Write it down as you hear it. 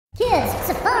Kids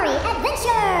Safari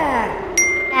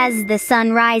Adventure! As the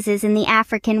sun rises in the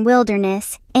African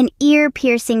wilderness, an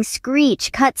ear-piercing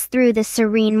screech cuts through the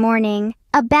serene morning.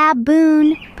 A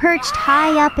baboon, perched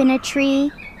high up in a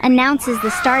tree, announces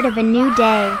the start of a new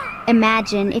day.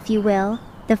 Imagine, if you will,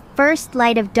 the first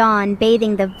light of dawn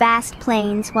bathing the vast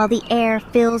plains while the air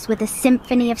fills with a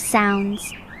symphony of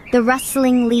sounds. The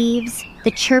rustling leaves,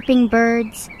 the chirping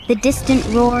birds, the distant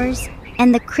roars,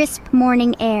 and the crisp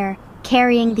morning air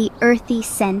carrying the earthy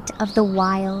scent of the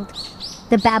wild.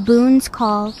 The baboon's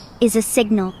call is a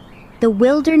signal. The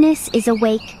wilderness is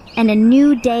awake and a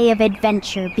new day of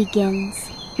adventure begins.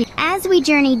 As we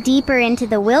journey deeper into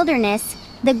the wilderness,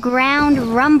 the ground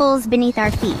rumbles beneath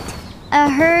our feet. A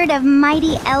herd of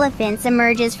mighty elephants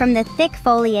emerges from the thick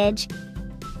foliage.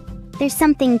 There's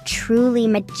something truly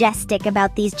majestic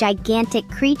about these gigantic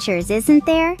creatures, isn't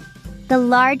there? The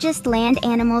largest land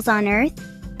animals on Earth,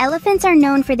 elephants are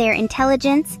known for their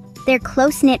intelligence, their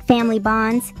close-knit family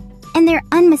bonds, and their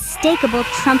unmistakable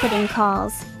trumpeting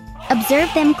calls.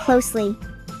 Observe them closely.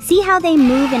 See how they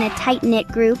move in a tight-knit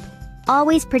group,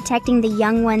 always protecting the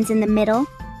young ones in the middle?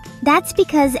 That's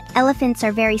because elephants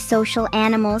are very social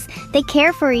animals. They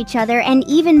care for each other and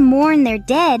even mourn their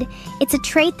dead. It's a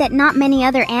trait that not many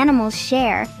other animals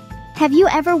share. Have you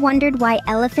ever wondered why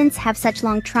elephants have such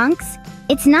long trunks?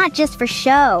 It's not just for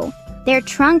show. Their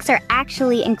trunks are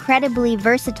actually incredibly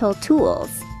versatile tools.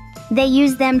 They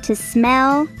use them to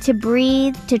smell, to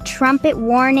breathe, to trumpet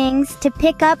warnings, to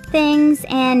pick up things,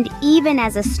 and even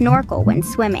as a snorkel when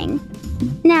swimming.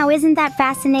 Now, isn't that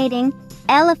fascinating?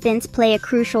 Elephants play a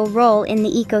crucial role in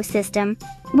the ecosystem.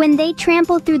 When they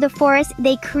trample through the forest,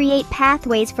 they create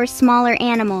pathways for smaller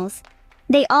animals.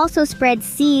 They also spread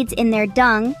seeds in their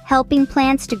dung, helping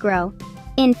plants to grow.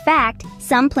 In fact,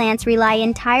 some plants rely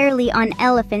entirely on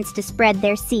elephants to spread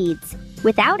their seeds.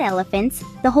 Without elephants,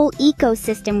 the whole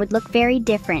ecosystem would look very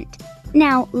different.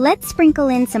 Now, let's sprinkle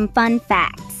in some fun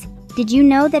facts. Did you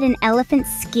know that an elephant's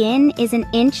skin is an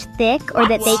inch thick, or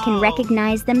that they can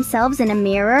recognize themselves in a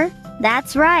mirror?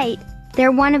 That's right.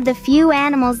 They're one of the few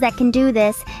animals that can do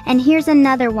this, and here's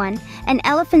another one. An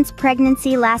elephant's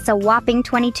pregnancy lasts a whopping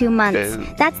 22 months.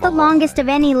 That's the longest of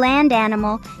any land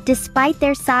animal. Despite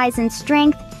their size and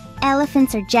strength,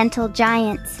 elephants are gentle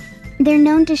giants. They're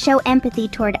known to show empathy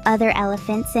toward other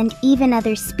elephants and even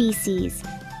other species.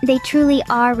 They truly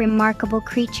are remarkable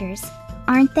creatures,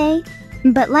 aren't they?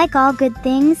 But like all good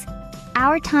things,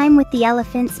 our time with the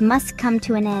elephants must come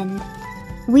to an end.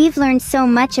 We've learned so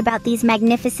much about these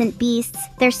magnificent beasts,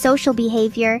 their social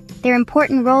behavior, their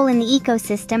important role in the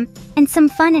ecosystem, and some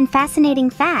fun and fascinating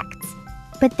facts.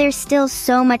 But there's still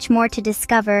so much more to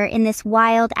discover in this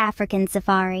wild African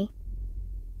safari.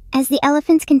 As the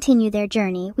elephants continue their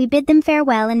journey, we bid them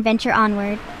farewell and venture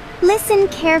onward. Listen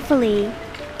carefully.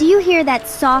 Do you hear that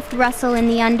soft rustle in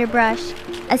the underbrush?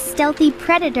 A stealthy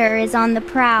predator is on the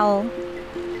prowl.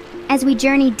 As we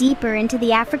journey deeper into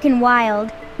the African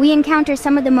wild, we encounter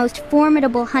some of the most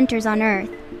formidable hunters on Earth.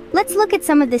 Let's look at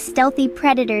some of the stealthy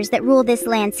predators that rule this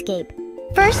landscape.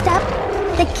 First up,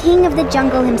 the king of the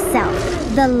jungle himself,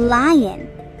 the lion.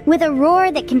 With a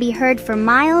roar that can be heard for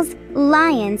miles,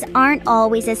 lions aren't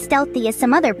always as stealthy as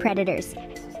some other predators.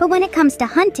 But when it comes to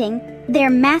hunting,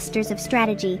 they're masters of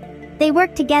strategy. They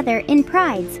work together in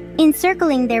prides,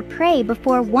 encircling their prey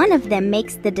before one of them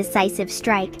makes the decisive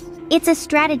strike. It's a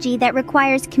strategy that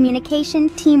requires communication,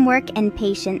 teamwork, and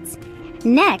patience.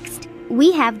 Next,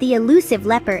 we have the elusive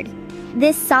leopard.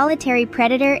 This solitary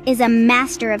predator is a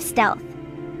master of stealth.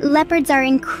 Leopards are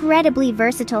incredibly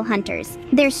versatile hunters.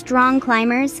 They're strong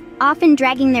climbers, often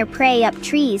dragging their prey up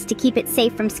trees to keep it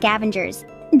safe from scavengers.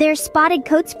 Their spotted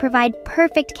coats provide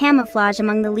perfect camouflage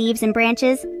among the leaves and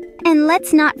branches. And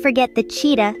let's not forget the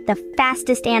cheetah, the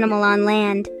fastest animal on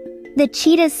land. The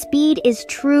cheetah's speed is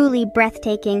truly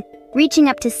breathtaking, reaching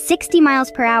up to 60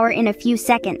 miles per hour in a few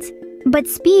seconds. But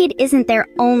speed isn't their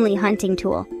only hunting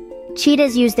tool.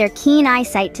 Cheetahs use their keen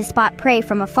eyesight to spot prey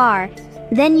from afar,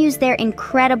 then use their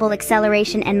incredible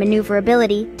acceleration and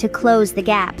maneuverability to close the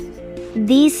gap.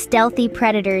 These stealthy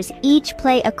predators each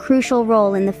play a crucial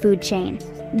role in the food chain.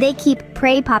 They keep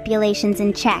prey populations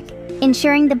in check,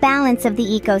 ensuring the balance of the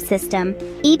ecosystem.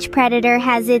 Each predator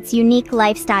has its unique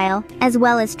lifestyle, as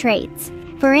well as traits.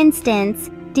 For instance,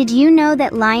 did you know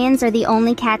that lions are the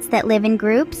only cats that live in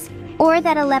groups? Or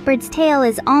that a leopard's tail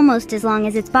is almost as long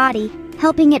as its body,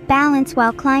 helping it balance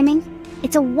while climbing?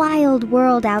 It's a wild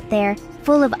world out there,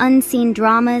 full of unseen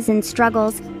dramas and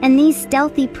struggles, and these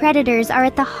stealthy predators are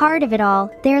at the heart of it all,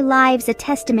 their lives a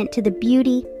testament to the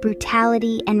beauty,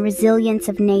 brutality, and resilience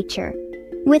of nature.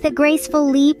 With a graceful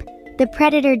leap, the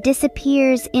predator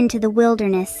disappears into the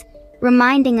wilderness,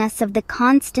 reminding us of the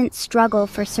constant struggle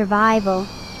for survival.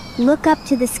 Look up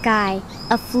to the sky.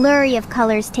 A flurry of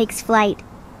colors takes flight.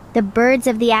 The birds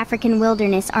of the African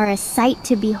wilderness are a sight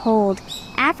to behold.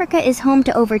 Africa is home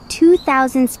to over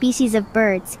 2,000 species of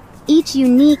birds, each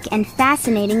unique and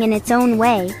fascinating in its own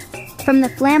way. From the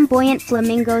flamboyant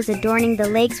flamingos adorning the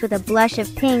lakes with a blush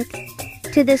of pink,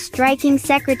 to the striking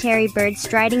secretary birds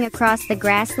striding across the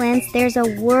grasslands, there's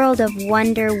a world of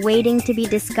wonder waiting to be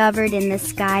discovered in the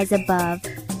skies above.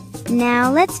 Now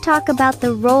let's talk about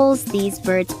the roles these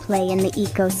birds play in the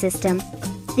ecosystem.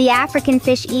 The African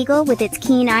fish eagle, with its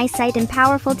keen eyesight and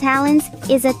powerful talons,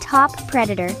 is a top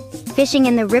predator, fishing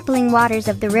in the rippling waters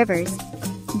of the rivers.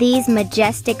 These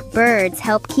majestic birds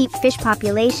help keep fish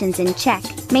populations in check,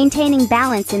 maintaining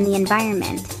balance in the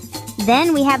environment.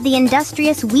 Then we have the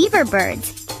industrious weaver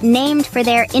birds, named for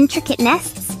their intricate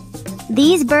nests.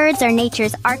 These birds are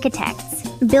nature's architects,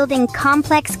 building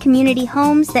complex community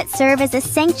homes that serve as a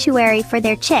sanctuary for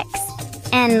their chicks.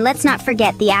 And let's not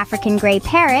forget the African gray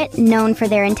parrot, known for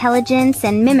their intelligence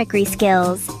and mimicry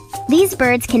skills. These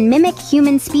birds can mimic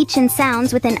human speech and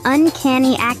sounds with an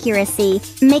uncanny accuracy,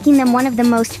 making them one of the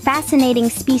most fascinating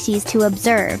species to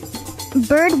observe.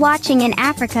 Bird watching in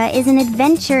Africa is an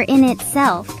adventure in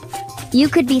itself. You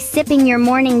could be sipping your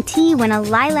morning tea when a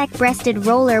lilac-breasted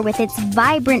roller with its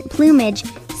vibrant plumage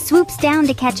swoops down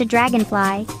to catch a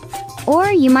dragonfly. Or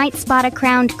you might spot a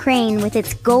crowned crane with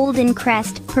its golden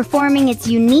crest performing its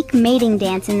unique mating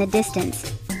dance in the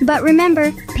distance. But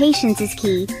remember, patience is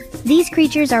key. These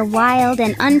creatures are wild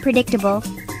and unpredictable,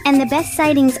 and the best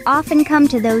sightings often come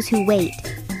to those who wait.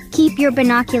 Keep your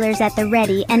binoculars at the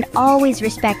ready and always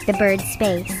respect the bird's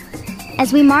space.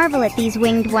 As we marvel at these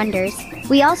winged wonders,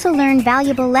 we also learn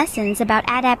valuable lessons about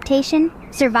adaptation,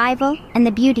 survival, and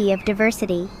the beauty of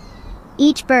diversity.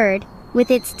 Each bird,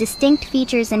 with its distinct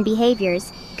features and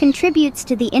behaviors, contributes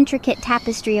to the intricate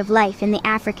tapestry of life in the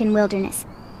African wilderness.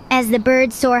 As the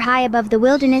birds soar high above the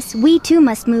wilderness, we too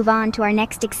must move on to our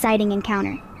next exciting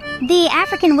encounter. The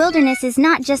African wilderness is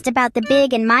not just about the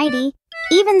big and mighty.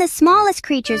 Even the smallest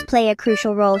creatures play a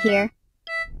crucial role here.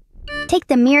 Take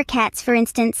the meerkats, for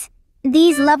instance.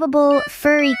 These lovable,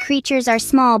 furry creatures are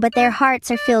small, but their hearts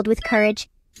are filled with courage.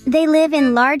 They live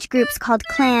in large groups called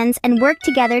clans and work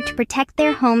together to protect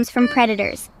their homes from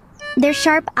predators. Their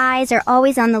sharp eyes are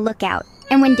always on the lookout,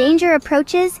 and when danger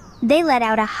approaches, they let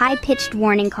out a high-pitched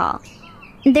warning call.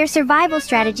 Their survival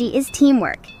strategy is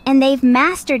teamwork, and they've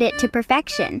mastered it to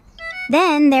perfection.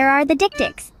 Then there are the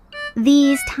dik-diks.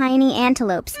 These tiny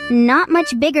antelopes, not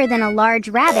much bigger than a large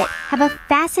rabbit, have a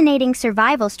fascinating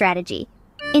survival strategy.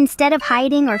 Instead of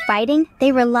hiding or fighting,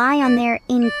 they rely on their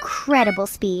incredible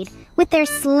speed. With their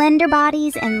slender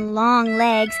bodies and long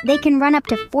legs, they can run up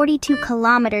to 42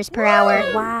 kilometers per hour.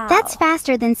 Wow. That's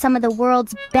faster than some of the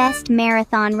world's best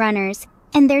marathon runners.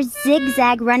 And their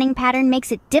zigzag running pattern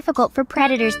makes it difficult for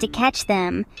predators to catch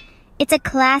them. It's a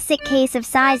classic case of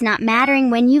size not mattering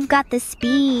when you've got the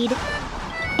speed.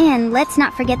 And let's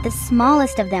not forget the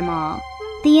smallest of them all,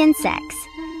 the insects.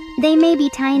 They may be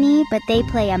tiny, but they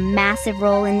play a massive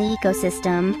role in the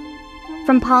ecosystem.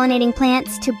 From pollinating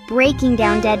plants to breaking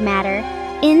down dead matter,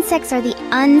 insects are the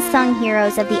unsung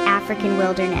heroes of the African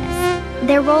wilderness.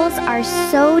 Their roles are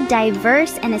so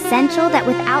diverse and essential that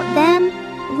without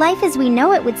them, life as we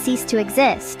know it would cease to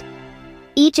exist.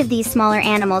 Each of these smaller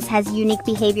animals has unique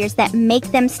behaviors that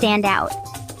make them stand out.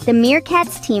 The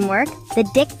meerkat's teamwork, the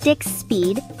dik-dik's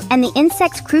speed, and the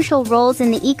insects' crucial roles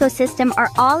in the ecosystem are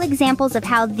all examples of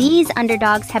how these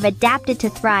underdogs have adapted to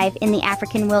thrive in the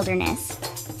African wilderness.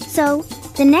 So,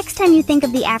 the next time you think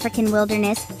of the African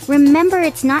wilderness, remember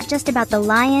it's not just about the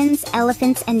lions,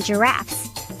 elephants, and giraffes.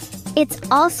 It's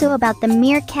also about the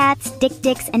meerkats,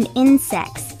 dik-diks, and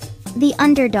insects, the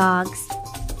underdogs.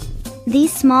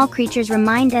 These small creatures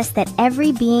remind us that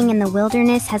every being in the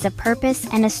wilderness has a purpose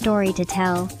and a story to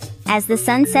tell. As the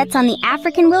sun sets on the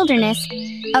African wilderness,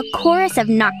 a chorus of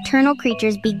nocturnal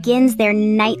creatures begins their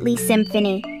nightly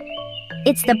symphony.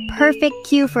 It's the perfect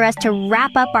cue for us to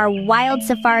wrap up our wild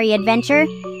safari adventure,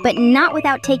 but not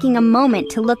without taking a moment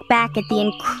to look back at the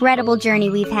incredible journey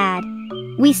we've had.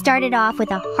 We started off with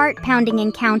a heart-pounding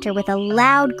encounter with a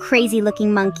loud,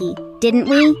 crazy-looking monkey, didn't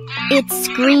we? Its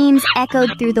screams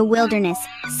echoed through the wilderness,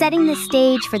 setting the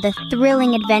stage for the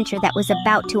thrilling adventure that was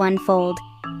about to unfold.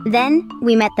 Then,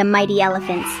 we met the mighty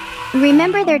elephants.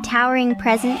 Remember their towering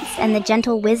presence and the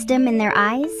gentle wisdom in their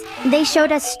eyes? They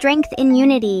showed us strength in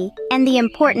unity and the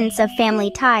importance of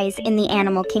family ties in the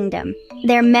animal kingdom.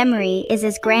 Their memory is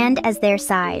as grand as their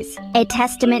size, a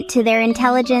testament to their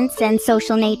intelligence and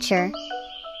social nature.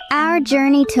 Our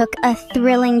journey took a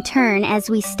thrilling turn as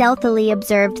we stealthily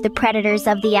observed the predators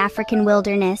of the African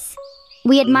wilderness.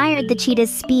 We admired the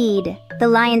cheetah's speed, the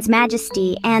lion's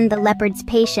majesty, and the leopard's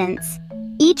patience.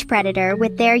 Each predator,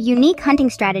 with their unique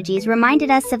hunting strategies, reminded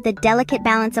us of the delicate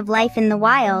balance of life in the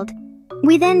wild.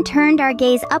 We then turned our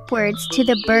gaze upwards to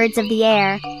the birds of the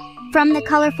air. From the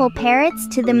colorful parrots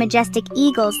to the majestic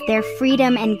eagles, their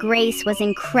freedom and grace was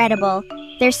incredible.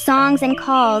 Their songs and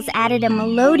calls added a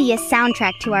melodious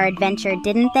soundtrack to our adventure,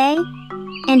 didn't they?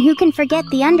 And who can forget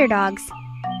the underdogs?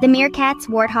 The meerkats,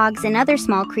 warthogs, and other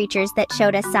small creatures that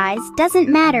showed us size doesn't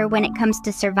matter when it comes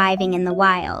to surviving in the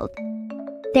wild.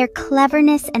 Their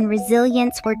cleverness and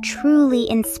resilience were truly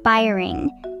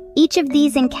inspiring. Each of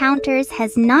these encounters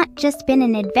has not just been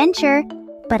an adventure,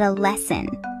 but a lesson.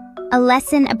 A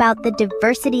lesson about the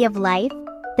diversity of life,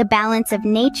 the balance of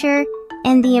nature,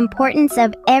 and the importance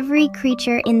of every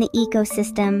creature in the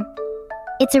ecosystem.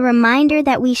 It's a reminder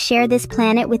that we share this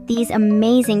planet with these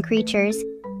amazing creatures,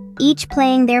 each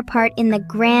playing their part in the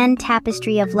grand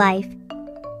tapestry of life.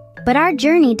 But our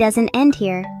journey doesn't end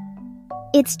here.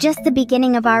 It's just the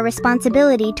beginning of our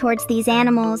responsibility towards these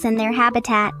animals and their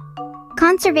habitat.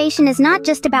 Conservation is not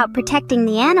just about protecting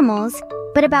the animals,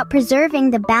 but about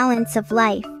preserving the balance of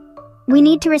life. We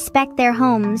need to respect their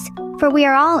homes, for we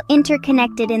are all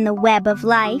interconnected in the web of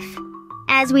life.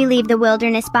 As we leave the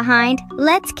wilderness behind,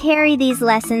 let's carry these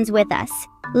lessons with us.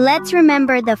 Let's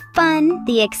remember the fun,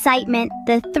 the excitement,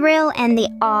 the thrill, and the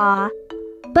awe.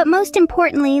 But most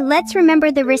importantly, let's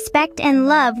remember the respect and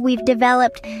love we've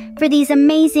developed for these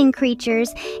amazing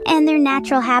creatures and their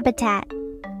natural habitat.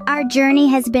 Our journey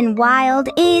has been wild,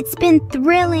 it's been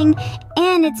thrilling,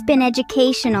 and it's been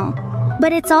educational.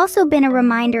 But it's also been a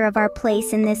reminder of our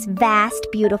place in this vast,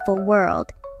 beautiful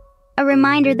world. A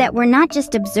reminder that we're not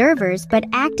just observers, but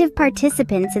active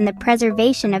participants in the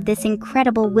preservation of this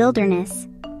incredible wilderness.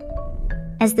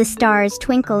 As the stars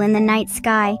twinkle in the night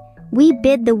sky, we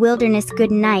bid the wilderness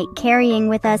good night, carrying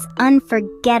with us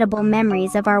unforgettable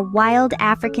memories of our wild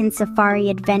African safari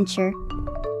adventure.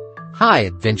 Hi,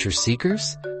 adventure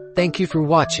seekers. Thank you for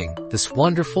watching this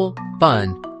wonderful,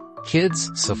 fun, kids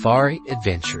safari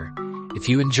adventure. If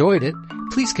you enjoyed it,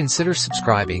 please consider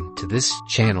subscribing to this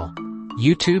channel.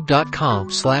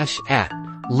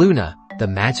 youtube.com/@Luna the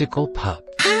Magical Pup.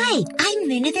 Hi, I'm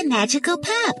Luna the Magical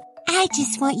Pup. I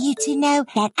just want you to know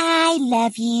that I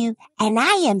love you and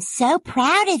I am so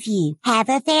proud of you. Have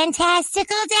a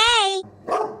fantastical day.